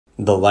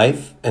The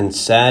Life and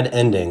Sad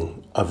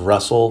Ending of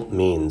Russell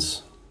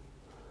Means.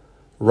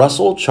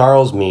 Russell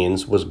Charles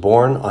Means was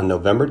born on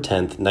November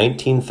 10,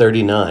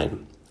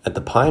 1939, at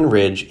the Pine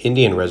Ridge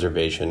Indian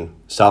Reservation,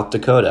 South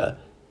Dakota,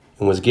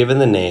 and was given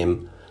the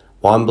name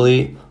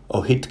Wambly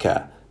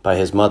Ohitka by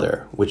his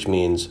mother, which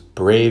means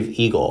brave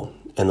eagle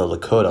in the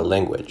Lakota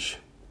language.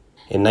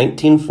 In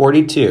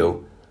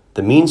 1942,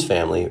 the Means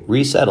family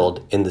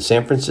resettled in the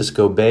San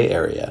Francisco Bay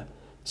Area,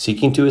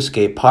 seeking to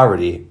escape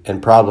poverty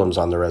and problems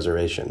on the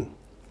reservation.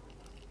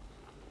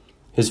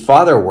 His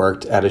father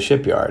worked at a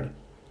shipyard.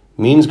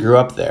 Means grew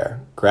up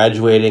there,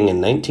 graduating in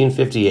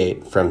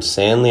 1958 from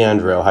San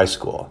Leandro High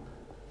School.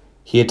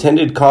 He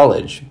attended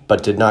college,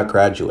 but did not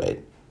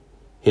graduate.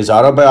 His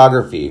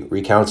autobiography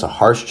recounts a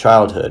harsh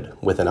childhood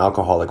with an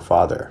alcoholic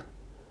father.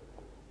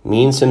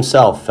 Means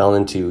himself fell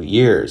into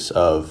years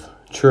of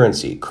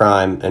truancy,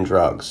 crime, and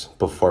drugs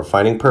before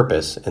finding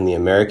purpose in the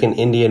American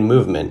Indian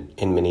movement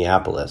in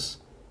Minneapolis.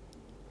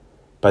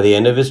 By the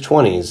end of his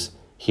 20s,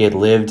 he had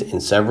lived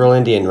in several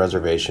Indian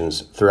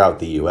reservations throughout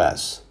the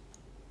U.S.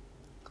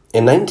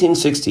 In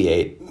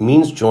 1968,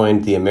 Means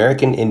joined the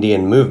American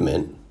Indian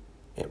movement,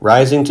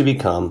 rising to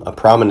become a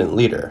prominent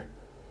leader.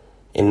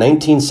 In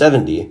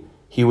 1970,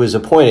 he was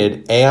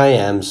appointed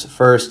AIM's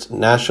first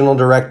national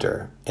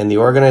director, and the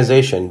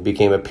organization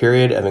became a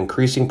period of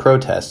increasing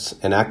protests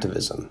and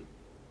activism.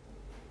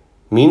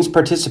 Means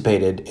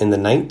participated in the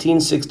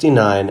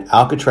 1969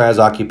 Alcatraz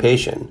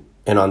occupation,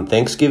 and on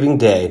Thanksgiving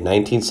Day,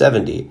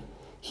 1970,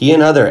 he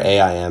and other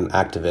AIM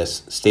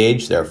activists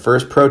staged their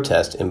first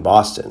protest in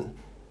Boston.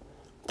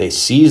 They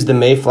seized the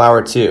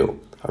Mayflower II,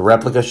 a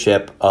replica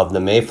ship of the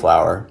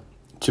Mayflower,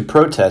 to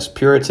protest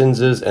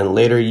Puritans' and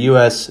later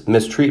U.S.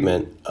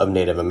 mistreatment of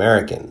Native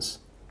Americans.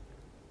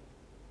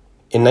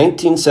 In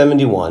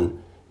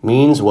 1971,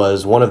 Means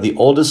was one of the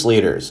oldest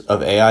leaders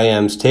of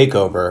AIM's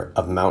takeover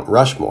of Mount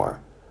Rushmore,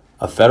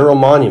 a federal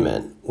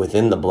monument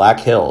within the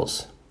Black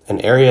Hills, an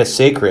area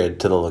sacred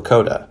to the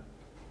Lakota.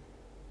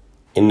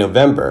 In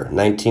November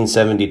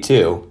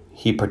 1972,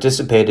 he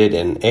participated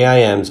in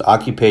AIM's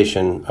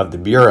occupation of the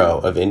Bureau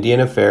of Indian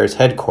Affairs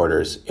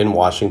headquarters in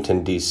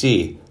Washington,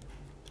 D.C.,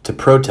 to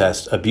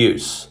protest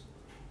abuse.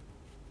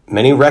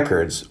 Many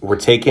records were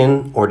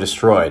taken or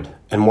destroyed,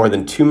 and more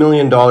than $2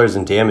 million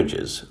in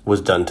damages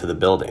was done to the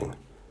building.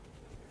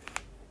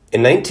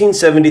 In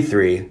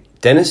 1973,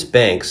 Dennis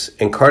Banks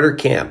and Carter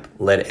Camp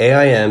led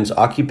AIM's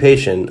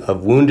occupation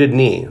of Wounded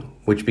Knee,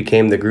 which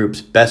became the group's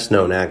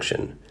best-known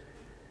action.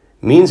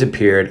 Means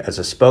appeared as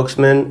a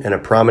spokesman and a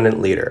prominent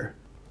leader.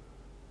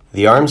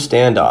 The armed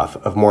standoff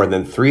of more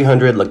than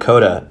 300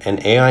 Lakota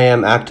and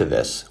AIM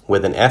activists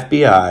with an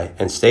FBI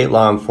and state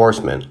law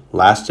enforcement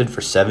lasted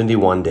for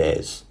 71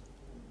 days.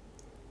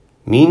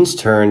 Means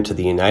turned to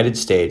the United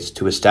States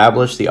to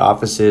establish the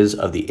offices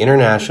of the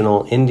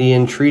International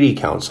Indian Treaty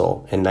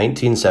Council in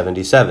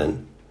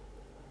 1977.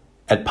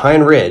 At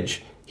Pine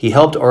Ridge, he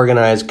helped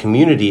organize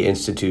community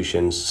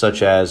institutions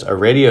such as a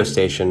radio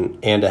station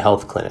and a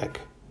health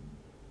clinic.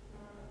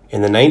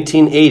 In the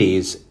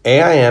 1980s,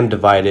 AIM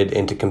divided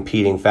into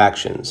competing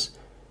factions.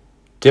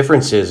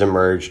 Differences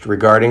emerged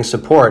regarding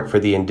support for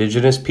the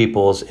indigenous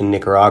peoples in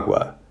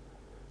Nicaragua.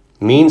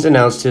 Means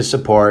announced his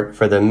support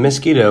for the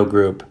Mosquito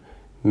group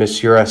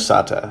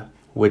Misurasata,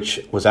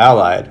 which was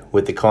allied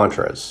with the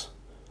Contras.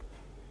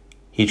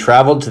 He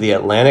traveled to the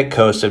Atlantic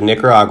coast of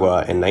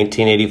Nicaragua in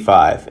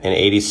 1985 and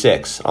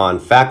 86 on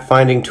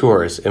fact-finding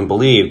tours and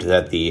believed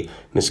that the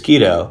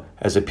Mosquito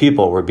as a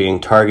people were being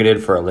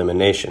targeted for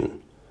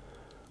elimination.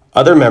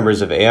 Other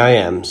members of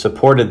AIM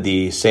supported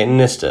the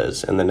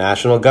Sandinistas and the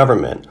national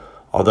government,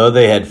 although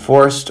they had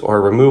forced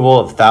or removal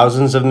of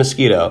thousands of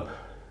Mosquito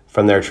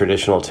from their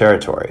traditional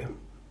territory.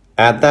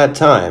 At that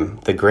time,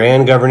 the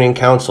Grand Governing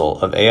Council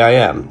of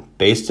AIM,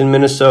 based in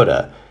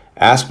Minnesota,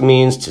 asked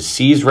Means to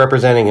cease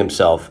representing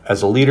himself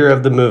as a leader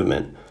of the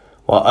movement,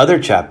 while other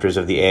chapters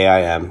of the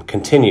AIM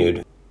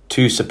continued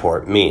to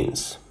support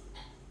Means.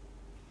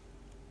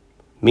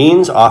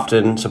 Means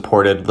often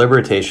supported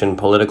libertarian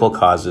political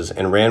causes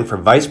and ran for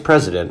vice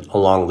president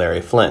along Larry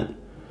Flynt.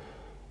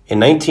 In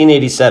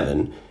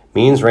 1987,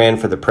 Means ran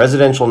for the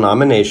presidential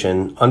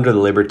nomination under the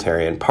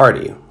Libertarian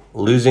Party,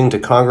 losing to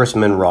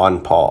Congressman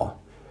Ron Paul.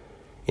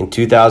 In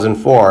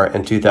 2004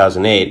 and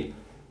 2008,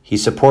 he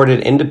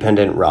supported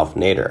independent Ralph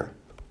Nader.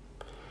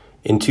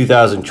 In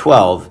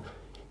 2012,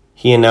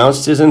 he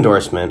announced his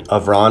endorsement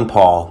of Ron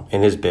Paul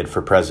in his bid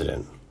for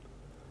president.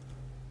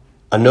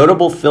 A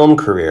notable film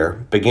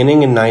career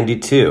beginning in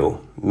 '92,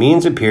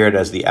 Means appeared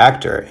as the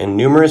actor in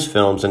numerous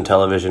films and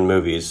television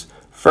movies,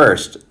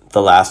 first,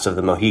 The Last of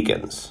the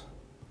Mohicans.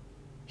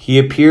 He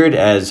appeared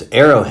as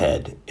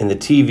Arrowhead in the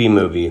TV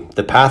movie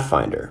The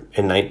Pathfinder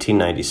in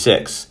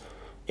 1996,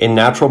 in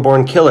Natural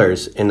Born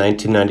Killers in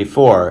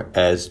 1994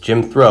 as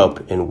Jim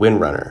Thrope in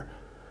Windrunner,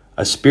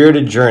 A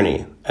Spirited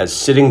Journey as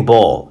Sitting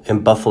Bull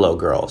in Buffalo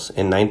Girls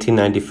in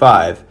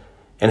 1995,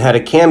 and had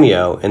a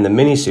cameo in the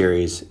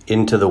miniseries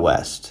Into the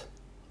West.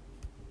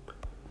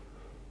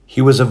 He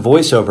was a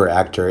voiceover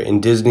actor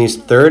in Disney's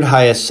third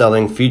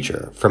highest-selling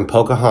feature from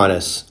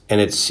Pocahontas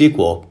and its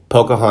sequel,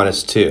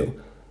 Pocahontas 2,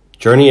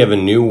 Journey of a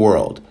New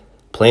World,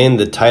 playing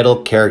the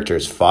title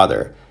character's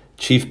father,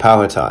 Chief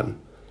Powhatan.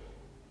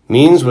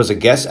 Means was a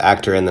guest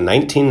actor in the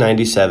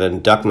 1997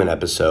 Duckman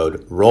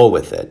episode Roll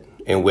With It,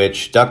 in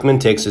which Duckman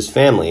takes his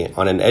family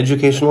on an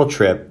educational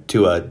trip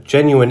to a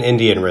genuine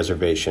Indian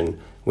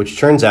reservation, which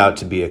turns out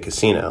to be a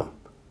casino.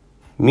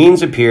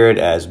 Means appeared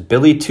as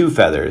Billy Two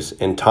Feathers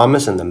in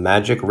Thomas and the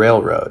Magic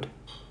Railroad.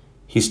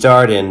 He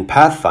starred in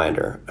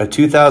Pathfinder, a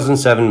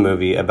 2007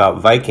 movie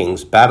about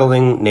Vikings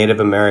battling Native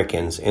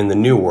Americans in the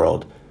New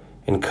World,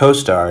 and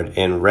co-starred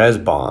in Res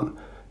Bomb,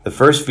 the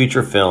first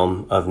feature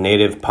film of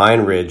native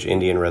Pine Ridge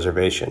Indian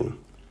Reservation.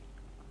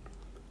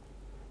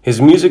 His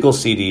musical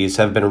CDs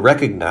have been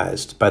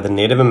recognized by the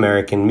Native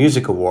American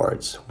Music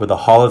Awards with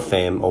a Hall of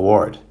Fame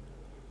award.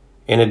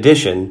 In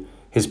addition,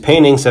 his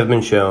paintings have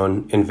been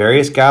shown in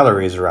various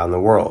galleries around the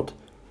world.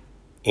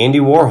 Andy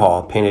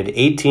Warhol painted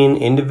 18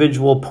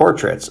 individual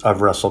portraits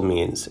of Russell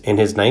Means in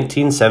his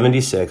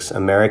 1976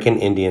 American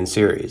Indian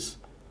series.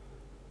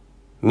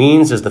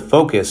 Means is the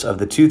focus of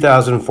the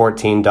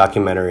 2014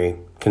 documentary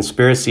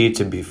Conspiracy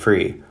to Be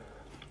Free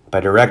by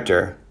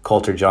director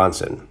Coulter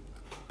Johnson.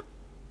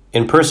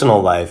 In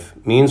personal life,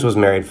 Means was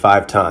married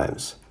 5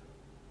 times.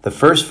 The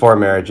first 4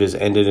 marriages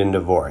ended in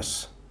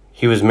divorce.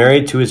 He was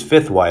married to his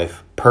 5th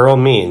wife, Pearl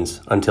Means,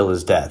 until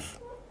his death.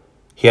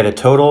 He had a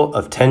total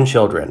of 10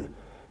 children,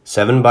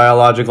 7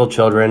 biological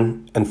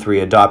children and 3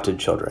 adopted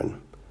children.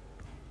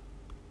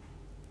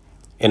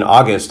 In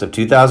August of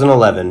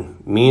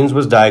 2011, Means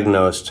was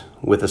diagnosed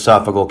with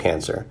esophageal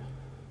cancer.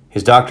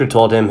 His doctor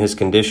told him his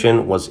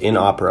condition was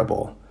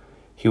inoperable.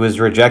 He was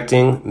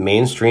rejecting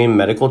mainstream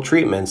medical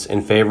treatments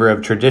in favor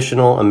of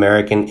traditional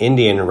American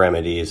Indian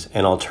remedies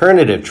and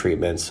alternative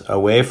treatments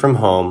away from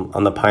home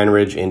on the Pine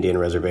Ridge Indian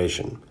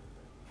Reservation.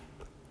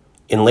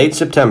 In late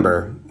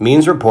September,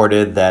 Means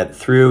reported that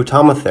through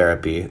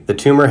tomotherapy, the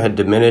tumor had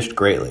diminished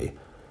greatly.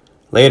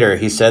 Later,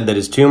 he said that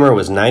his tumor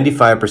was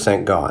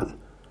 95% gone.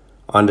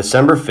 On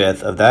December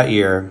 5th of that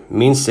year,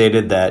 Means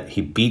stated that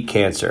he beat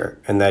cancer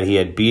and that he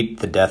had beat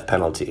the death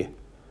penalty.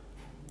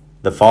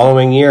 The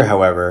following year,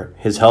 however,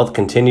 his health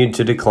continued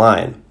to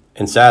decline,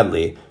 and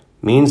sadly,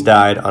 Means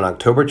died on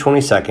October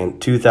 22,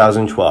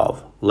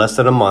 2012, less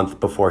than a month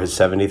before his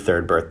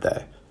 73rd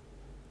birthday.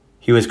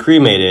 He was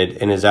cremated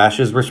and his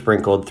ashes were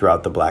sprinkled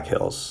throughout the Black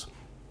Hills.